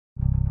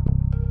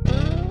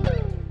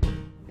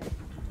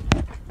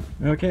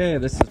Okay,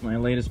 this is my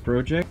latest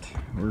project.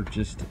 We're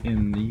just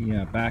in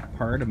the back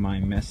part of my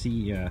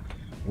messy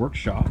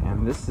workshop,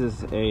 and this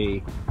is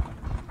a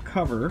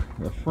cover,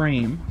 a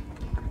frame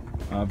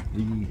of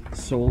the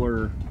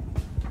solar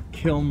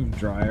kiln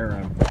dryer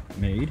I've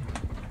made.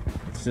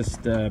 It's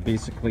just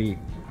basically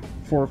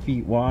 4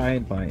 feet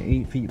wide by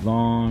 8 feet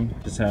long.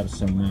 Just have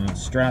some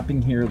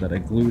strapping here that I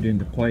glued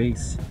into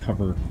place,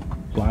 cover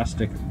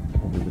plastic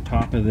over the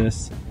top of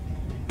this,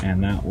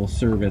 and that will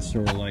serve as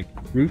sort of like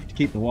roof to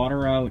keep the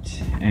water out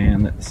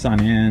and let the sun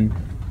in,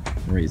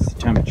 raise the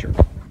temperature.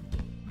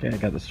 Okay, I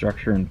got the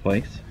structure in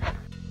place.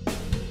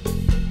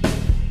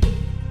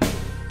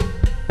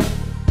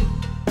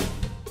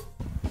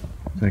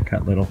 So I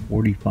cut little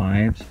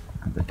 45s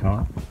at the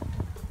top,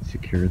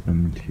 secure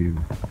them to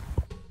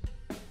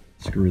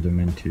screw them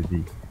into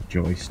the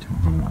joist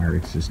on our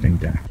existing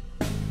deck.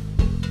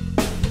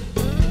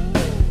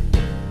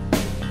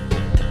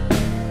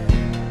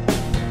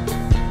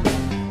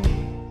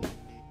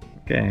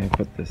 Okay, I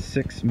put the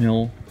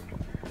 6mm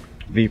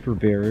vapor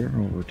barrier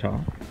over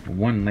top.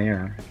 One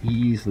layer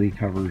easily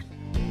covers.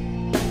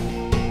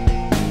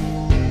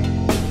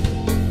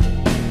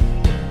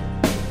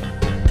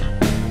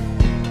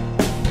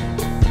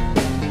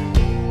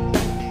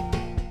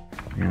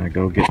 And I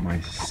go get my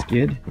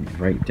skid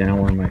right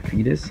down where my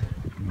feet is.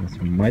 With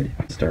some mud.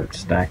 Start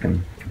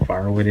stacking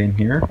firewood in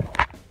here.